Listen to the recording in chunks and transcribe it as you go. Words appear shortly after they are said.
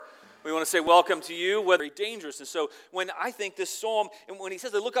We want to say welcome to you, whether it's dangerous. And so when I think this psalm, and when he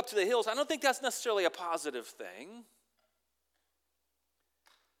says to look up to the hills, I don't think that's necessarily a positive thing.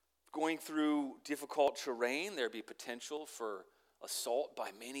 Going through difficult terrain, there'd be potential for assault by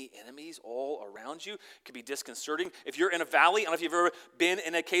many enemies all around you. It could be disconcerting. If you're in a valley, I don't know if you've ever been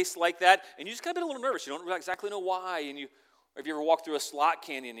in a case like that, and you just kind of been a little nervous. You don't exactly know why. Or if you ever walked through a slot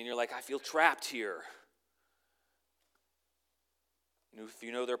canyon and you're like, I feel trapped here. If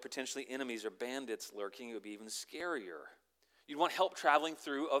you know there are potentially enemies or bandits lurking, it would be even scarier. You'd want help traveling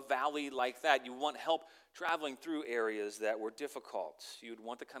through a valley like that. You want help traveling through areas that were difficult. You'd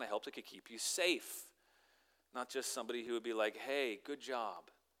want the kind of help that could keep you safe. Not just somebody who would be like, hey, good job.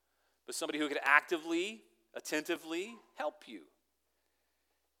 But somebody who could actively, attentively help you.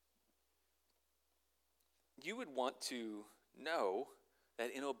 You would want to know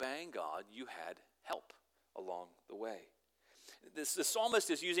that in obeying God, you had help along the way. The psalmist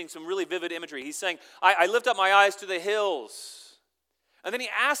is using some really vivid imagery. He's saying, I lift up my eyes to the hills. And then he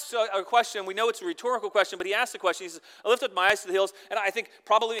asks a question. We know it's a rhetorical question, but he asks the question. He says, I lift up my eyes to the hills. And I think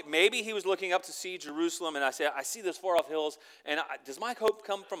probably, maybe he was looking up to see Jerusalem. And I say, I see this far off hills. And does my hope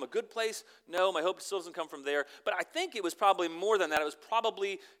come from a good place? No, my hope still doesn't come from there. But I think it was probably more than that. It was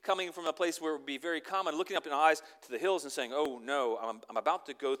probably coming from a place where it would be very common, looking up in eyes to the hills and saying, oh no, I'm about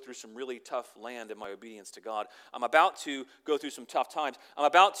to go through some really tough land in my obedience to God. I'm about to go through some tough times. I'm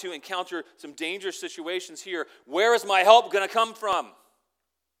about to encounter some dangerous situations here. Where is my help going to come from?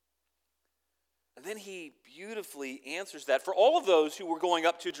 And then he beautifully answers that for all of those who were going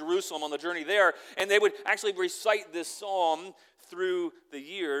up to Jerusalem on the journey there, and they would actually recite this psalm through the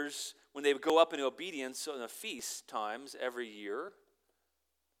years when they would go up in obedience on the feast times every year,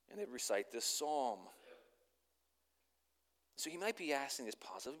 and they'd recite this psalm. So he might be asking this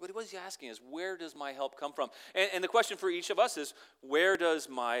positively, but what he's asking is, where does my help come from? And the question for each of us is, where does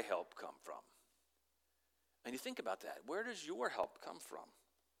my help come from? And you think about that. Where does your help come from?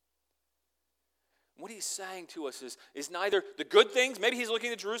 What he's saying to us is neither the good things, maybe he's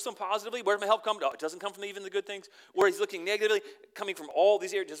looking at Jerusalem positively, where does my help come? No, it doesn't come from even the good things. Or he's looking negatively, coming from all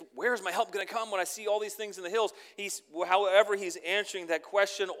these areas. Just, where's my help going to come when I see all these things in the hills? However he's answering that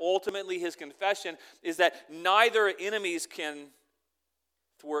question, ultimately his confession is that neither enemies can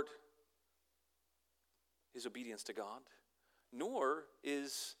thwart his obedience to God, nor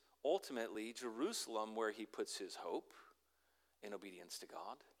is ultimately Jerusalem where he puts his hope in obedience to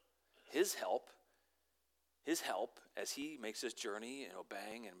God. His help as he makes this journey in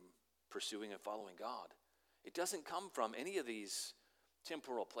obeying and pursuing and following God, it doesn't come from any of these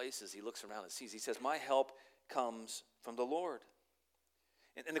temporal places he looks around and sees. He says, my help comes from the Lord.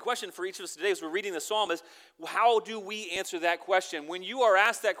 And the question for each of us today as we're reading the psalm is, how do we answer that question? When you are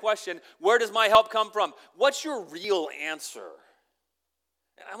asked that question, where does my help come from? What's your real answer?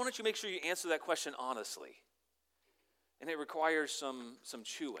 And I want you to make sure you answer that question honestly. And it requires some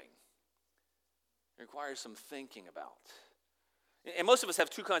chewing. It requires some thinking about. And most of us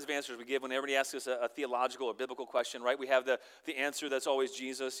have two kinds of answers we give when everybody asks us a theological or biblical question, right? We have the answer that's always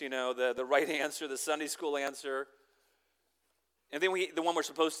Jesus, the right answer, the Sunday school answer. And then the one we're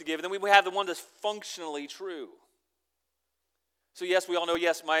supposed to give. And then we have the one that's functionally true. So yes, we all know,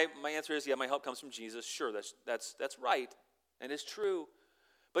 yes, my answer is, yeah, my help comes from Jesus. Sure, that's right, and it's true.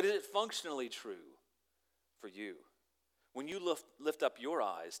 But is it functionally true for you? When you lift up your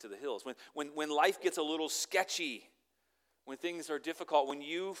eyes to the hills, when life gets a little sketchy, when things are difficult, when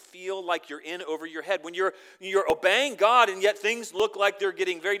you feel like you're in over your head, when you're obeying God and yet things look like they're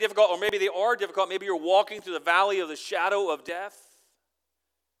getting very difficult, or maybe they are difficult, maybe you're walking through the valley of the shadow of death,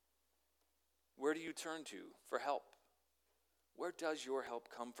 where do you turn to for help? Where does your help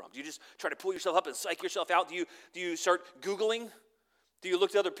come from? Do you just try to pull yourself up and psych yourself out? Do you start Googling? Do you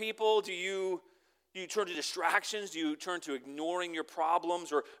look to other people? Do you turn to distractions? Do you turn to ignoring your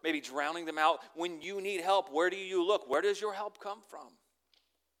problems or maybe drowning them out? When you need help, where do you look? Where does your help come from?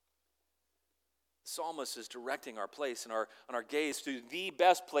 The psalmist is directing our place and our gaze to the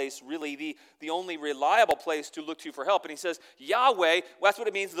best place, really the only reliable place to look to for help. And he says, Yahweh, well, that's what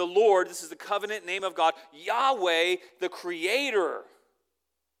it means, the Lord. This is the covenant name of God. Yahweh, the Creator.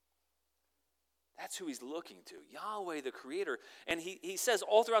 That's who he's looking to, Yahweh the Creator. And he says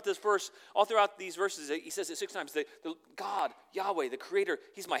all throughout this verse, all throughout these verses, he says it 6 times, the God, Yahweh, the Creator,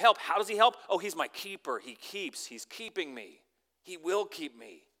 he's my help. How does he help? Oh, he's my keeper. He's keeping me. He will keep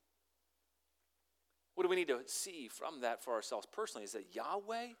me. What do we need to see from that for ourselves personally is that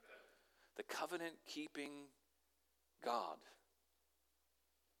Yahweh, the covenant-keeping God,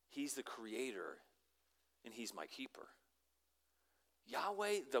 he's the Creator and he's my keeper.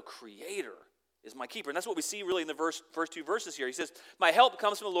 Yahweh, the Creator, is my keeper. And that's what we see really in the first two verses here. He says, my help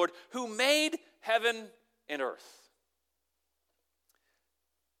comes from the Lord who made heaven and earth.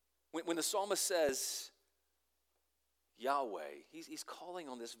 When the psalmist says Yahweh, he's calling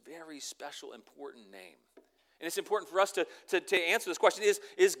on this very special, important name. And it's important for us to answer this question.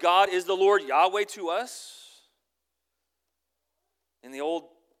 Is the Lord Yahweh to us? In the Old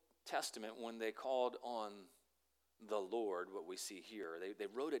Testament, when they called on the Lord, what we see here, they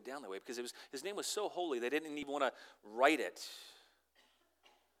wrote it down that way because his name was so holy they didn't even want to write it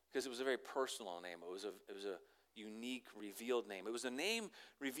because it was a very personal name. It was a unique, revealed name. It was a name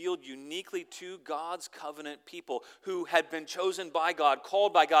revealed uniquely to God's covenant people who had been chosen by God,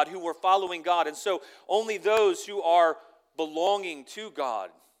 called by God, who were following God. And so only those who are belonging to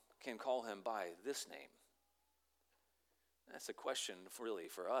God can call him by this name. That's a question really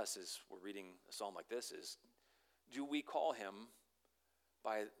for us as we're reading a psalm like this is, do we call him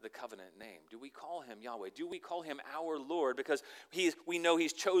by the covenant name? Do we call him Yahweh? Do we call him our Lord? Because we know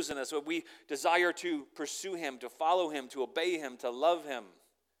he's chosen us. So we desire to pursue him, to follow him, to obey him, to love him.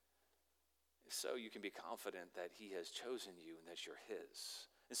 So you can be confident that he has chosen you and that you're his.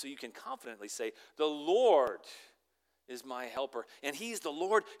 And so you can confidently say, the Lord is my helper. And he's the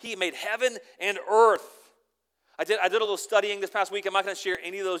Lord. He made heaven and earth. I did a little studying this past week. I'm not going to share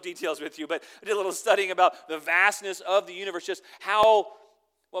any of those details with you, but I did a little studying about the vastness of the universe, just how,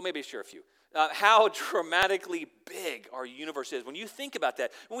 well, maybe share a few, how dramatically big our universe is. When you think about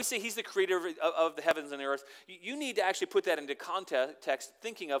that, when we say he's the creator of the heavens and the earth, you need to actually put that into context,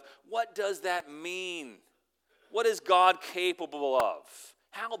 thinking of what does that mean? What is God capable of?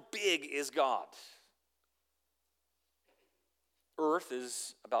 How big is God? Earth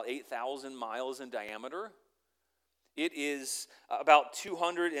is about 8,000 miles in diameter. It is about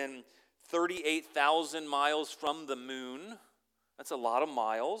 238,000 miles from the moon. That's a lot of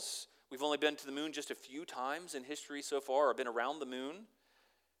miles. We've only been to the moon just a few times in history so far, or been around the moon.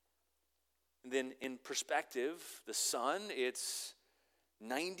 And then in perspective, the sun, it's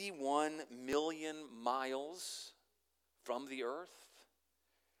 91 million miles from the earth.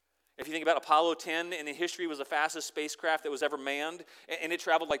 If you think about Apollo 10 in history, was the fastest spacecraft that was ever manned, and it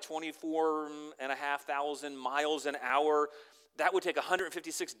traveled like 24,500 miles an hour. That would take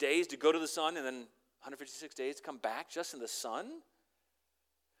 156 days to go to the sun and then 156 days to come back just in the sun.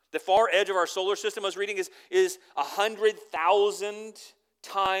 The far edge of our solar system, I was reading, is 100,000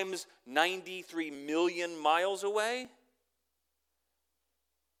 times 93 million miles away.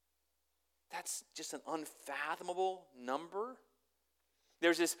 That's just an unfathomable number.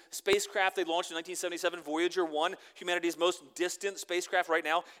 There's this spacecraft they launched in 1977, Voyager 1, humanity's most distant spacecraft right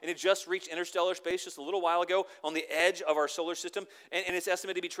now, and it just reached interstellar space just a little while ago on the edge of our solar system, and it's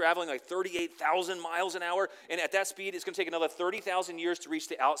estimated to be traveling like 38,000 miles an hour, and at that speed, it's going to take another 30,000 years to reach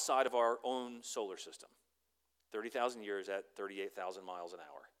the outside of our own solar system. 30,000 years at 38,000 miles an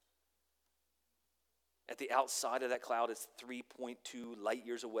hour. At the outside of that cloud, it's 3.2 light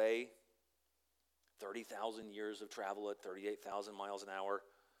years away. 30,000 years of travel at 38,000 miles an hour.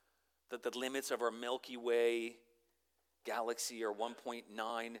 The limits of our Milky Way galaxy are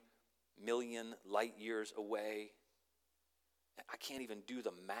 1.9 million light years away. I can't even do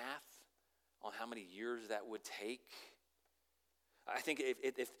the math on how many years that would take. I think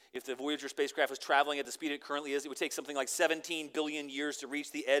if the Voyager spacecraft was traveling at the speed it currently is, it would take something like 17 billion years to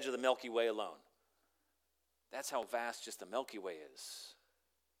reach the edge of the Milky Way alone. That's how vast just the Milky Way is.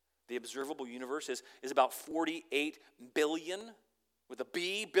 The observable universe is about 48 billion, with a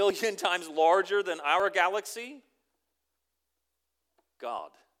B, billion times larger than our galaxy.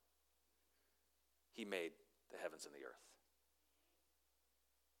 God, he made the heavens and the earth.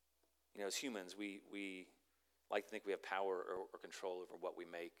 You know, as humans, we like to think we have power or control over what we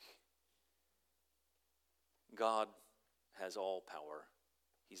make. God has all power.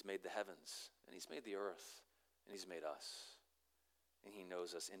 He's made the heavens, and he's made the earth, and he's made us. And he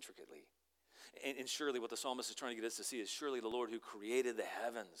knows us intricately. And surely what the psalmist is trying to get us to see is surely the Lord who created the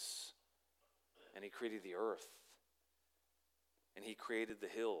heavens, and he created the earth, and he created the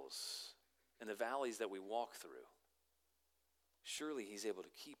hills and the valleys that we walk through. Surely he's able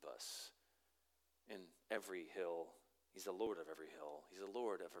to keep us in every hill. He's the Lord of every hill. He's the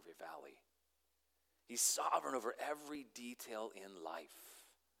Lord of every valley. He's sovereign over every detail in life.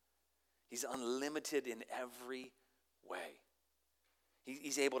 He's unlimited in every way.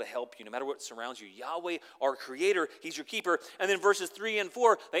 He's able to help you no matter what surrounds you. Yahweh, our creator, he's your keeper. And then verses 3 and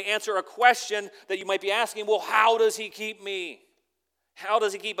 4, they answer a question that you might be asking, well, how does he keep me? How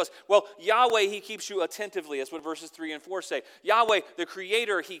does he keep us? Well, Yahweh, he keeps you attentively. That's what verses 3 and 4 say. Yahweh, the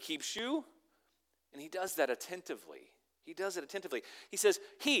creator, he keeps you, and he does that attentively. He does it attentively. He says,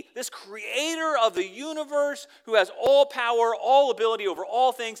 he, this creator of the universe, who has all power, all ability over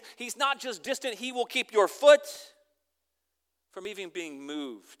all things, he's not just distant. He will keep your foot from even being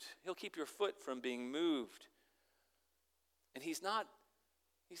moved. He'll keep your foot from being moved. And he's not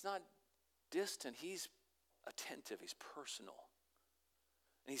distant. He's attentive. He's personal.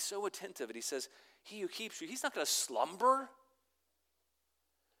 And he's so attentive that he says, he who keeps you, he's not going to slumber.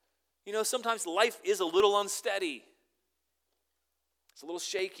 You know, sometimes life is a little unsteady. It's a little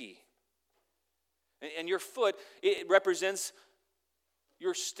shaky. And your foot, it represents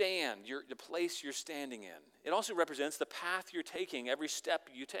your stand, the place you're standing in. It also represents the path you're taking, every step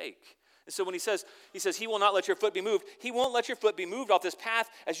you take. And so when he says, he will not let your foot be moved. He won't let your foot be moved off this path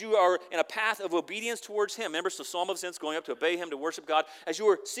as you are in a path of obedience towards him. Remember, it's the Psalm of Ascents, going up to obey him, to worship God. As you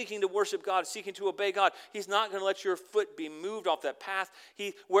are seeking to worship God, seeking to obey God, he's not going to let your foot be moved off that path.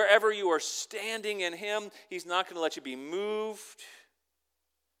 Wherever you are standing in him, he's not going to let you be moved.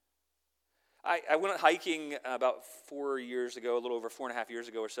 I went hiking about 4 years ago, a little over 4.5 years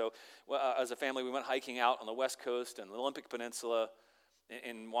ago or so. As a family, we went hiking out on the West Coast and the Olympic Peninsula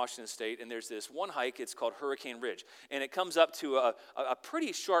in Washington State, and there's this one hike. It's called Hurricane Ridge, and it comes up to a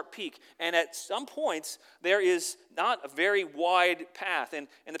pretty sharp peak, and at some points there is not a very wide path, and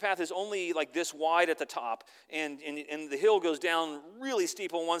the path is only like this wide at the top, and the hill goes down really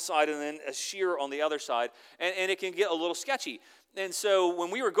steep on one side and then a sheer on the other side, and it can get a little sketchy. And so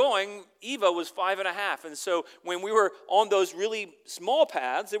when we were going, Eva was 5.5. And so when we were on those really small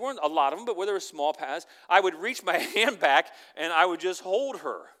paths, there weren't a lot of them, but where there were small paths, I would reach my hand back and I would just hold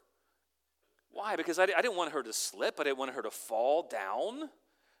her. Why? Because I didn't want her to slip. I didn't want her to fall down.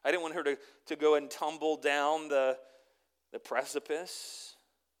 I didn't want her to go and tumble down the precipice.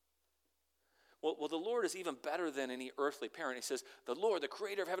 Well, the Lord is even better than any earthly parent. He says, the Lord, the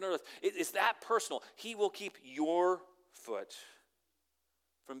creator of heaven and earth, is that personal. He will keep your foot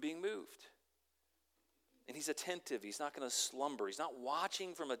from being moved. And he's attentive. He's not going to slumber. He's not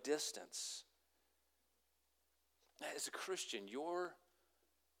watching from a distance. As a Christian,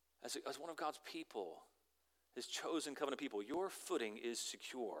 as one of God's people, his chosen covenant people, your footing is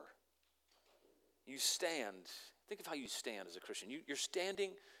secure. You stand. Think of how you stand as a Christian. You're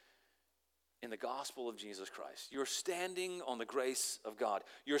standing in the gospel of Jesus Christ. You're standing on the grace of God.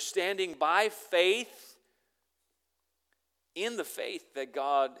 You're standing by faith in the faith that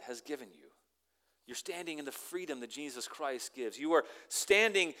God has given you. You're standing in the freedom that Jesus Christ gives. You are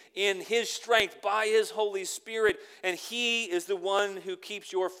standing in his strength by his Holy Spirit, and he is the one who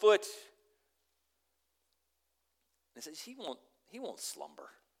keeps your foot. And it says he won't slumber.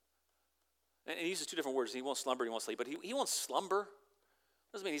 And he uses two different words. He won't slumber, he won't sleep, but he won't slumber.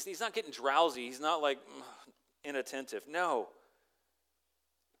 Doesn't mean he's not getting drowsy. He's not like inattentive. No.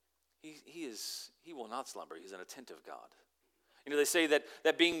 He will not slumber. He's an attentive God. You know, they say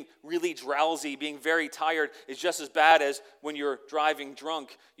that being really drowsy, being very tired, is just as bad as when you're driving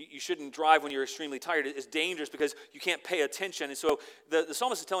drunk. You shouldn't drive when you're extremely tired. It's dangerous because you can't pay attention. And so the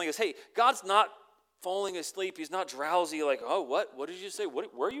psalmist is telling us, hey, God's not falling asleep. He's not drowsy like, oh, what? What did you say? Where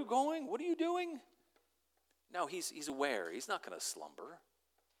are you going? What are you doing? No, he's aware. He's not going to slumber.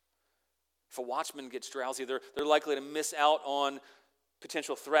 If a watchman gets drowsy, they're likely to miss out on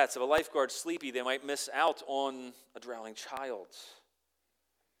potential threats. If a lifeguard's sleepy, they might miss out on a drowning child.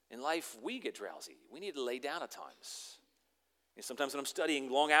 In life, we get drowsy. We need to lay down at times. Sometimes when I'm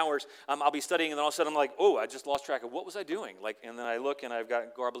studying long hours, I'll be studying, and then all of a sudden I'm like, oh, I just lost track of what was I doing? And then I look, and I've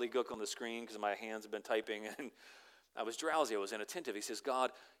got gobbledygook on the screen because my hands have been typing, and I was drowsy. I was inattentive. He says,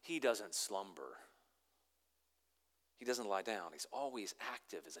 God, he doesn't slumber. He doesn't lie down. He's always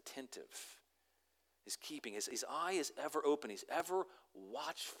active, is attentive. Is keeping. His eye is ever open. He's ever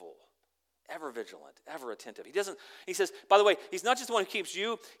watchful, ever vigilant, ever attentive. He says, by the way, he's not just the one who keeps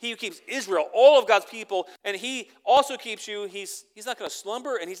you, he who keeps Israel, all of God's people, and he also keeps you. He's not going to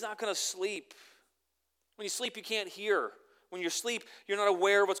slumber, and he's not going to sleep. When you sleep, you can't hear. When you sleep, you're not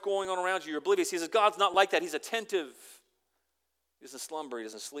aware of what's going on around you. You're oblivious. He says, God's not like that. He's attentive. He doesn't slumber. He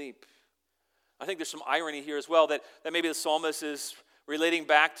doesn't sleep. I think there's some irony here as well that maybe the psalmist is relating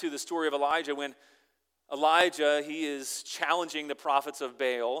back to the story of Elijah when Elijah, he is challenging the prophets of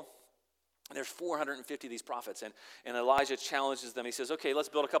Baal. And there's 450 of these prophets. And Elijah challenges them. He says, okay, let's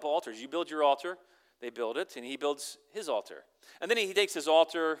build a couple altars. You build your altar. They build it. And he builds his altar. And then he takes his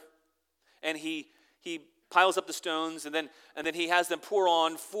altar and he piles up the stones. And then he has them pour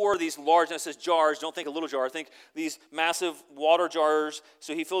on 4 of these large, and it says jars. Don't think a little jar. Think these massive water jars.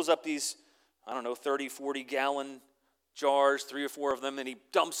 So he fills up these, 30, 40 gallon jars, 3 or 4 of them, and he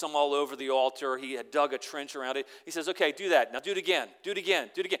dumps them all over the altar. He had dug a trench around it. He says, okay, do that. Now do it again, do it again,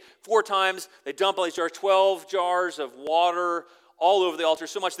 do it again. 4 times, they dump all these jars, 12 jars of water all over the altar,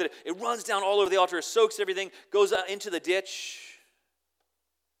 so much that it runs down all over the altar, soaks everything, goes out into the ditch.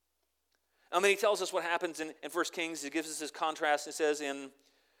 And then he tells us what happens in 1 Kings. He gives us this contrast. It says in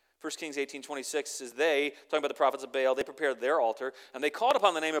 1 Kings 18:26, says they, talking about the prophets of Baal, they prepared their altar, and they called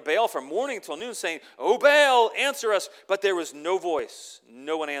upon the name of Baal from morning till noon, saying, "O Baal, answer us." But there was no voice.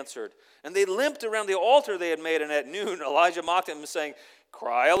 No one answered. And they limped around the altar they had made, and at noon Elijah mocked them, saying,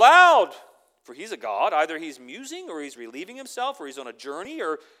 "Cry aloud, for he's a god. Either he's musing, or he's relieving himself, or he's on a journey,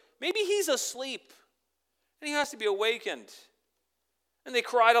 or maybe he's asleep, and he has to be awakened." And they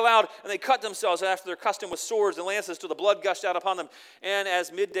cried aloud, and they cut themselves after their custom with swords and lances till the blood gushed out upon them. And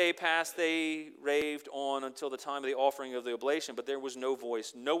as midday passed, they raved on until the time of the offering of the oblation. But there was no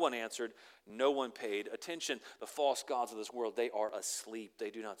voice, no one answered, no one paid attention. The false gods of this world, they are asleep. They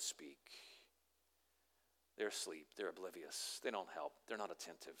do not speak. They're asleep. They're oblivious. They don't help. They're not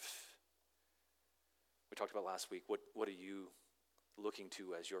attentive. We talked about last week, what are you looking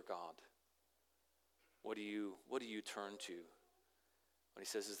to as your God? What do you turn to? What he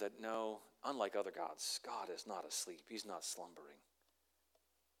says is that no, unlike other gods, God is not asleep. He's not slumbering.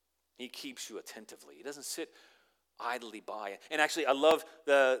 He keeps you attentively. He doesn't sit idly by. And actually, I love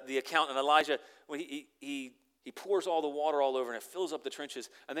the account in Elijah when he pours all the water all over and it fills up the trenches.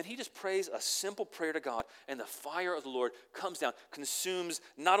 And then he just prays a simple prayer to God, and the fire of the Lord comes down, consumes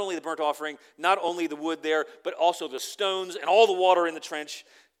not only the burnt offering, not only the wood there, but also the stones and all the water in the trench.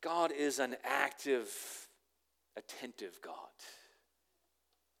 God is an active, attentive God.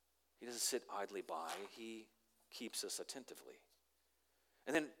 He doesn't sit idly by. He keeps us attentively.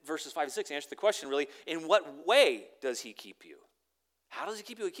 And then verses 5 and 6 answer the question, really, in what way does he keep you? How does he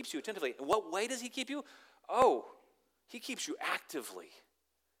keep you? He keeps you attentively. In what way does he keep you? Oh, he keeps you actively.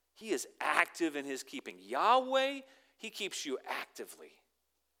 He is active in his keeping. Yahweh, he keeps you actively.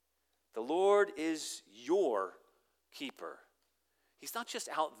 The Lord is your keeper. He's not just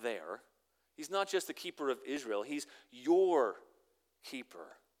out there. He's not just the keeper of Israel. He's your keeper.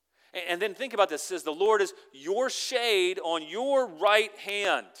 And then think about this. It says, the Lord is your shade on your right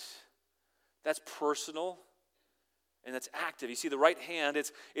hand. That's personal and that's active. You see, the right hand,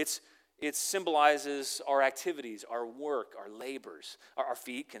 it symbolizes our activities, our work, our labors. Our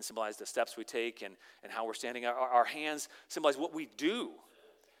feet can symbolize the steps we take and how we're standing. Our hands symbolize what we do.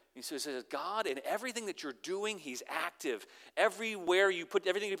 And so it says, God, in everything that you're doing, he's active. Everywhere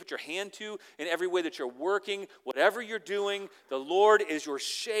everything you put your hand to, in every way that you're working, whatever you're doing, the Lord is your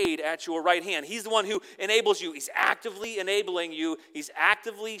shade at your right hand. He's the one who enables you. He's actively enabling you. He's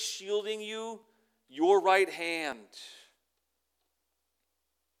actively shielding you, your right hand.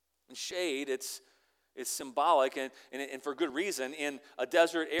 And shade, it's symbolic, and for good reason. In a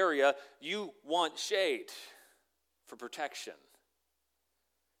desert area, you want shade for protection.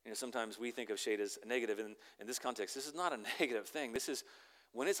 Sometimes we think of shade as negative. In this context, this is not a negative thing. This is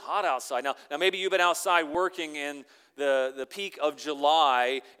when it's hot outside. Now maybe you've been outside working in the peak of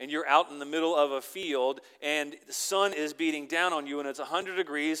July, and you're out in the middle of a field, and the sun is beating down on you, and it's 100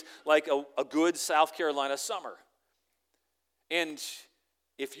 degrees like a good South Carolina summer. And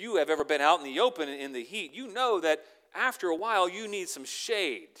if you have ever been out in the open in the heat, you know that after a while you need some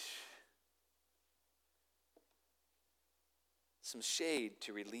shade. Some shade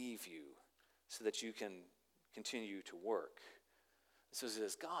to relieve you so that you can continue to work. So it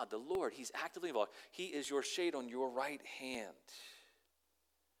says, God, the Lord, he's actively involved. He is your shade on your right hand.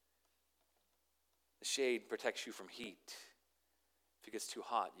 The shade protects you from heat. If it gets too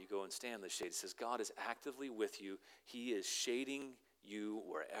hot, you go and stand in the shade. It says, God is actively with you. He is shading you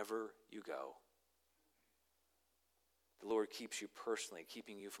wherever you go. The Lord keeps you personally,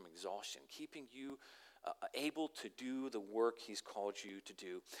 keeping you from exhaustion, keeping you able to do the work he's called you to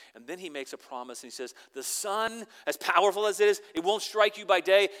do. And then he makes a promise, and he says, the sun, as powerful as it is, it won't strike you by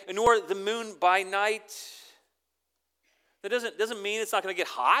day, nor the moon by night. That doesn't mean it's not going to get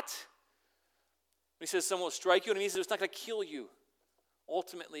hot. When he says sun won't strike you, it means it's not going to kill you.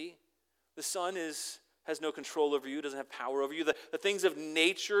 Ultimately, the sun has no control over you, doesn't have power over you. The things of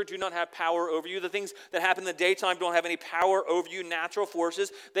nature do not have power over you. The things that happen in the daytime don't have any power over you. Natural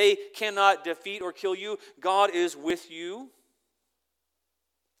forces, they cannot defeat or kill you. God is with you.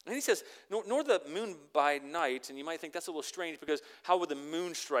 And he says, nor the moon by night. And you might think that's a little strange, because how would the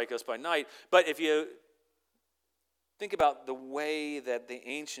moon strike us by night? But if you think about the way that the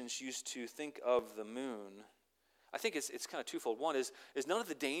ancients used to think of the moon, I think it's kind of twofold. One is none of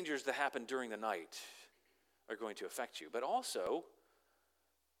the dangers that happen during the night are going to affect you. But also,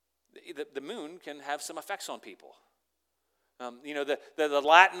 the moon can have some effects on people. The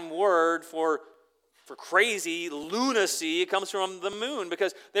Latin word for crazy, lunacy, it comes from the moon,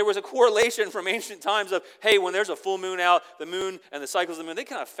 because there was a correlation from ancient times of, hey, when there's a full moon out, the moon and the cycles of the moon, they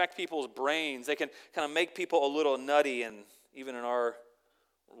can affect people's brains. They can kind of make people a little nutty. And even in our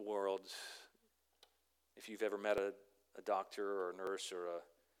world, if you've ever met a doctor or a nurse or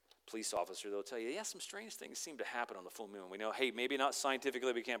a police officer, they'll tell you, yeah, some strange things seem to happen on the full moon. We know, hey, maybe not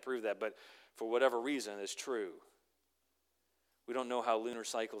scientifically, we can't prove that, but for whatever reason, it's true. We don't know how lunar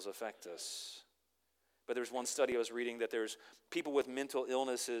cycles affect us. But there's one study I was reading that there's people with mental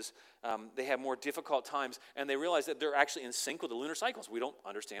illnesses, they have more difficult times, and they realize that they're actually in sync with the lunar cycles. We don't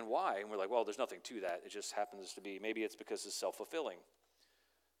understand why. And we're like, well, there's nothing to that. It just happens to be. Maybe it's because it's self-fulfilling.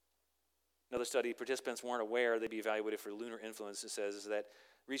 Another study, participants weren't aware they'd be evaluated for lunar influence. It says is that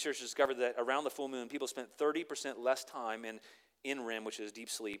researchers discovered that around the full moon, people spent 30% less time in REM, which is deep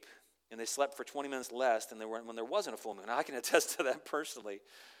sleep, and they slept for 20 minutes less than they were when there wasn't a full moon. Now, I can attest to that personally.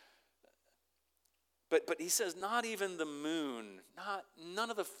 But he says not even the moon, none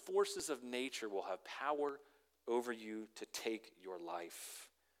of the forces of nature will have power over you to take your life.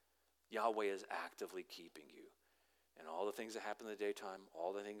 Yahweh is actively keeping you. And all the things that happen in the daytime,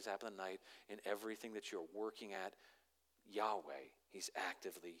 all the things that happen at night, and everything that you're working at, Yahweh, he's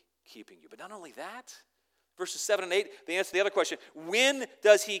actively keeping you. But not only that, verses 7 and 8, they answer the other question. When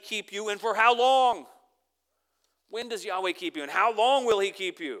does he keep you and for how long? When does Yahweh keep you and how long will he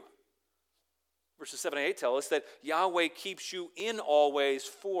keep you? Verses 7 and 8 tell us that Yahweh keeps you in all ways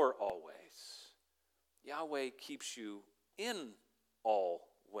for always. Yahweh keeps you in all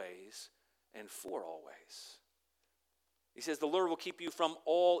ways and for always. He says the Lord will keep you from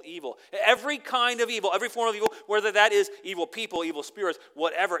all evil. Every kind of evil, every form of evil, whether that is evil people, evil spirits,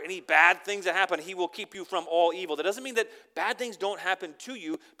 whatever, any bad things that happen, he will keep you from all evil. That doesn't mean that bad things don't happen to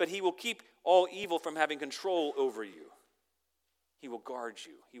you, but he will keep all evil from having control over you. He will guard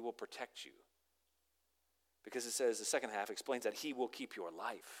you. He will protect you. Because it says, the second half explains that he will keep your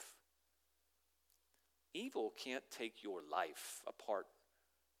life. Evil can't take your life apart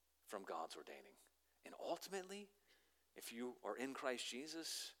from God's ordaining. And ultimately, if you are in Christ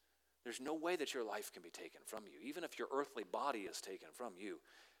Jesus, there's no way that your life can be taken from you. Even if your earthly body is taken from you,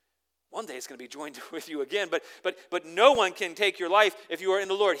 one day it's going to be joined with you again. But no one can take your life if you are in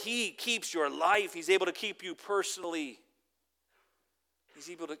the Lord. He keeps your life. He's able to keep you personally. He's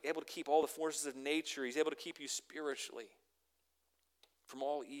able to keep all the forces of nature. He's able to keep you spiritually from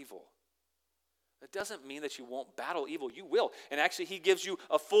all evil. That doesn't mean that you won't battle evil. You will. And actually, he gives you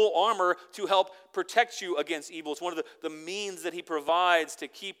a full armor to help protect you against evil. It's one of the means that he provides to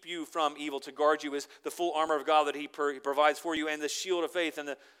keep you from evil, to guard you, is the full armor of God that he provides for you, and the shield of faith, and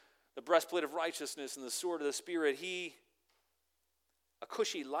the breastplate of righteousness, and the sword of the Spirit. A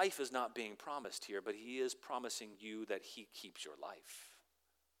cushy life is not being promised here, but he is promising you that he keeps your life.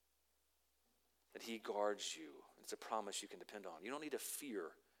 That he guards you. It's a promise you can depend on. You don't need to fear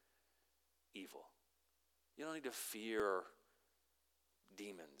evil. You don't need to fear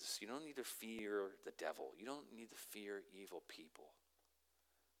demons. You don't need to fear the devil. You don't need to fear evil people.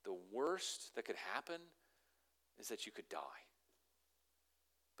 The worst that could happen is that you could die.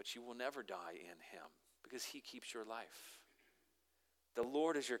 But you will never die in him because he keeps your life. The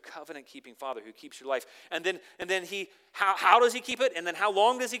Lord is your covenant-keeping Father who keeps your life. And then he, how does he keep it? And then how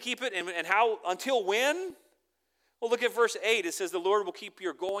long does he keep it? And how, until when? Well, look at verse 8. It says the Lord will keep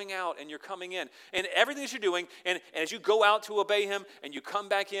your going out and your coming in. And everything that you're doing, and as you go out to obey him, and you come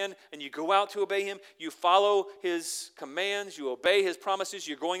back in, and you go out to obey him, you follow his commands, you obey his promises,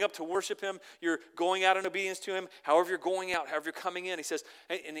 you're going up to worship him, you're going out in obedience to him, however you're going out, however you're coming in. He says,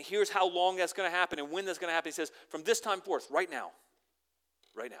 and here's how long that's going to happen and when that's going to happen. He says, from this time forth, right now.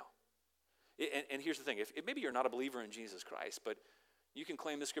 Right now. And here's the thing. If maybe you're not a believer in Jesus Christ, but you can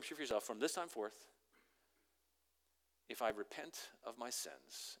claim the scripture for yourself. From this time forth, if I repent of my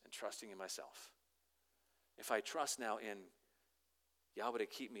sins and trusting in myself, if I trust now in Yahweh to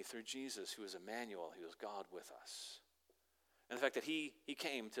keep me through Jesus, who is Emmanuel, who is God with us, and the fact that he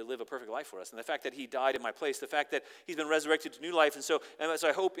came to live a perfect life for us, and the fact that he died in my place, the fact that he's been resurrected to new life, and so as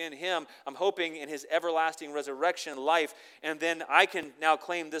I hope in him, I'm hoping in his everlasting resurrection life, and then I can now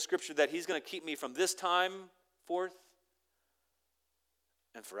claim this scripture that he's going to keep me from this time forth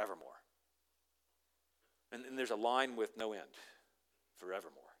and forevermore. And there's a line with no end,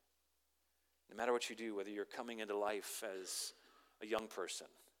 forevermore. No matter what you do, whether you're coming into life as a young person,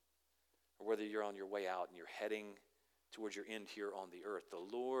 or whether you're on your way out and you're heading towards your end here on the earth,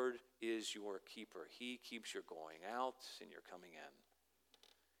 the Lord is your keeper. He keeps your going out and your coming in.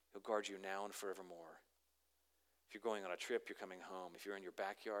 He'll guard you now and forevermore. If you're going on a trip, you're coming home. If you're in your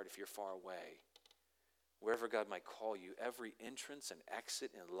backyard, if you're far away, wherever God might call you, every entrance and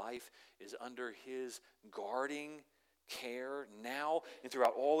exit in life is under his guarding care now and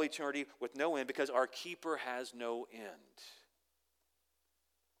throughout all eternity with no end, because our keeper has no end.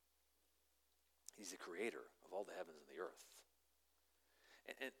 He's the creator of all the heavens and the earth.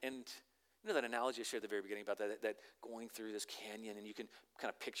 And you know that analogy I shared at the very beginning about that going through this canyon, and you can kind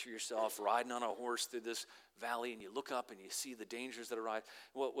of picture yourself riding on a horse through this valley, and you look up and you see the dangers that arise.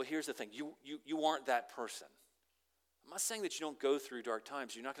 Well, here's the thing. You aren't that person. I'm not saying that you don't go through dark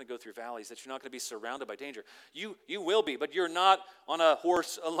times. You're not going to go through valleys, that you're not going to be surrounded by danger. You will be, but you're not on a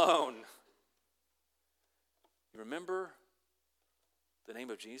horse alone. You remember the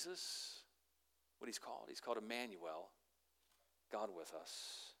name of Jesus? What he's called? He's called Emmanuel, God with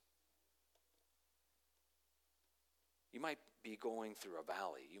us. You might be going through a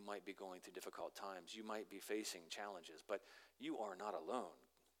valley. You might be going through difficult times. You might be facing challenges, but you are not alone.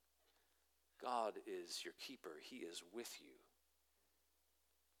 God is your keeper. He is with you.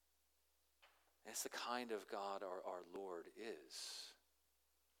 That's the kind of God our Lord is.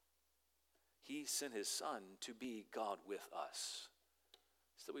 He sent his Son to be God with us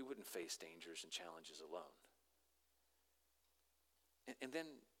so that we wouldn't face dangers and challenges alone. And then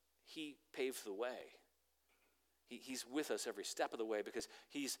he paved the way. He's with us every step of the way because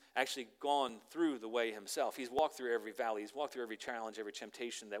he's actually gone through the way himself. He's walked through every valley. He's walked through every challenge, every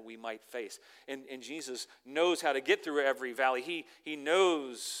temptation that we might face. And Jesus knows how to get through every valley. He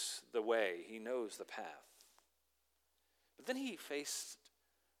knows the way. He knows the path. But then he faced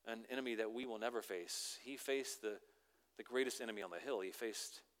an enemy that we will never face. He faced the greatest enemy on the hill. He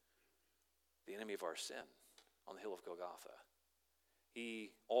faced the enemy of our sin on the hill of Golgotha.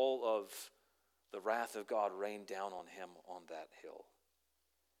 All of the wrath of God rained down on him on that hill.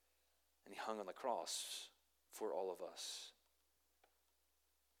 And he hung on the cross for all of us.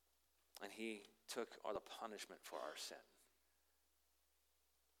 And he took the punishment for our sin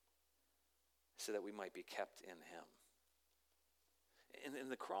so that we might be kept in him.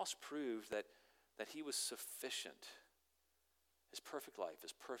 And the cross proved that he was sufficient. His perfect life,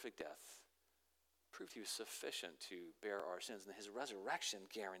 his perfect death, proved he was sufficient to bear our sins, and his resurrection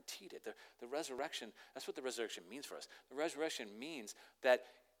guaranteed it. The resurrection, that's what the resurrection means for us. The resurrection means that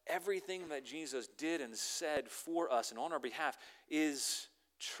everything that Jesus did and said for us and on our behalf is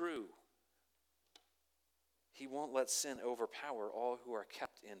true. He won't let sin overpower all who are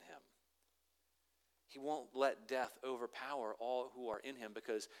kept in him. He won't let death overpower all who are in him,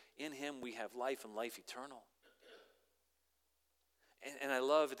 because in him we have life and life eternal. And I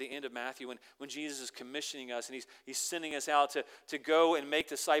love at the end of Matthew when Jesus is commissioning us and he's sending us out to go and make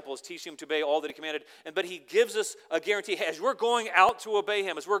disciples, teaching them to obey all that he commanded. But he gives us a guarantee. Hey, as we're going out to obey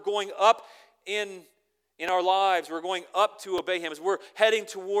him, as we're going up in our lives, we're going up to obey him, as we're heading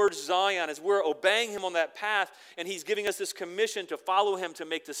towards Zion, as we're obeying him on that path, and he's giving us this commission to follow him, to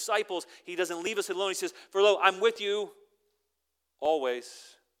make disciples. He doesn't leave us alone. He says, "For lo, I'm with you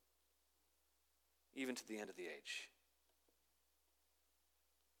always, even to the end of the age."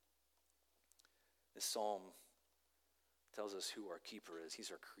 This psalm tells us who our keeper is.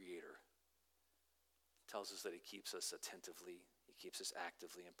 He's our creator. It tells us that he keeps us attentively. He keeps us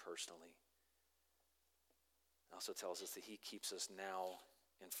actively and personally. It also tells us that he keeps us now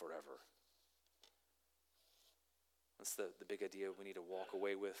and forever. That's the big idea we need to walk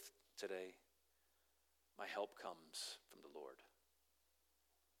away with today. My help comes from the Lord.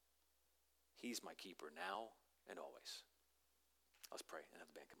 He's my keeper now and always. Let's pray and have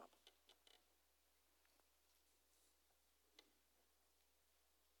the band come up.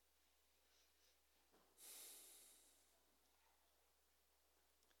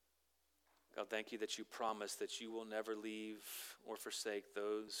 God, thank you that you promise that you will never leave or forsake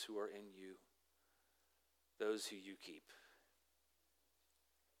those who are in you, those who you keep.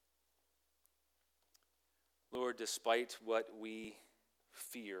 Lord, despite what we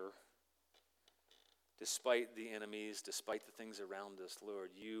fear, despite the enemies, despite the things around us,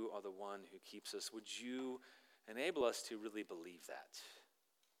 Lord, you are the one who keeps us. Would you enable us to really believe that?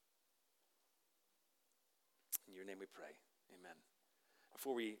 In your name we pray. Amen.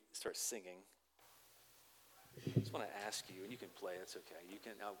 Before we start singing, I just want to ask you, and you can play, it's okay.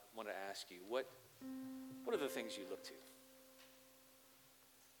 I want to ask you, what are the things you look to?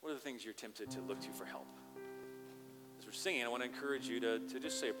 What are the things you're tempted to look to for help? As we're singing, I want to encourage you to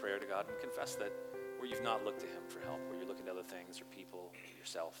just say a prayer to God and confess that where you've not looked to him for help, where you're looking to other things or people, or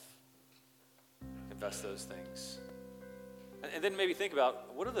yourself. Confess those things. And then maybe think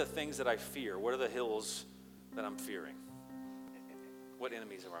about, what are the things that I fear? What are the hills that I'm fearing? What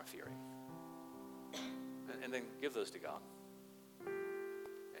enemies am I fearing? And then give those to God.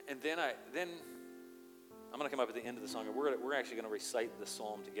 And then I'm going to come up at the end of the song, and we're actually going to recite the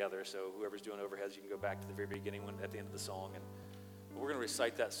psalm together. So whoever's doing overheads, you can go back to the very beginning at the end of the song, and we're going to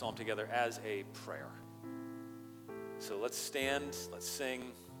recite that psalm together as a prayer. So let's stand, let's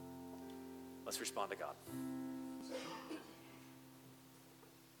sing, let's respond to God.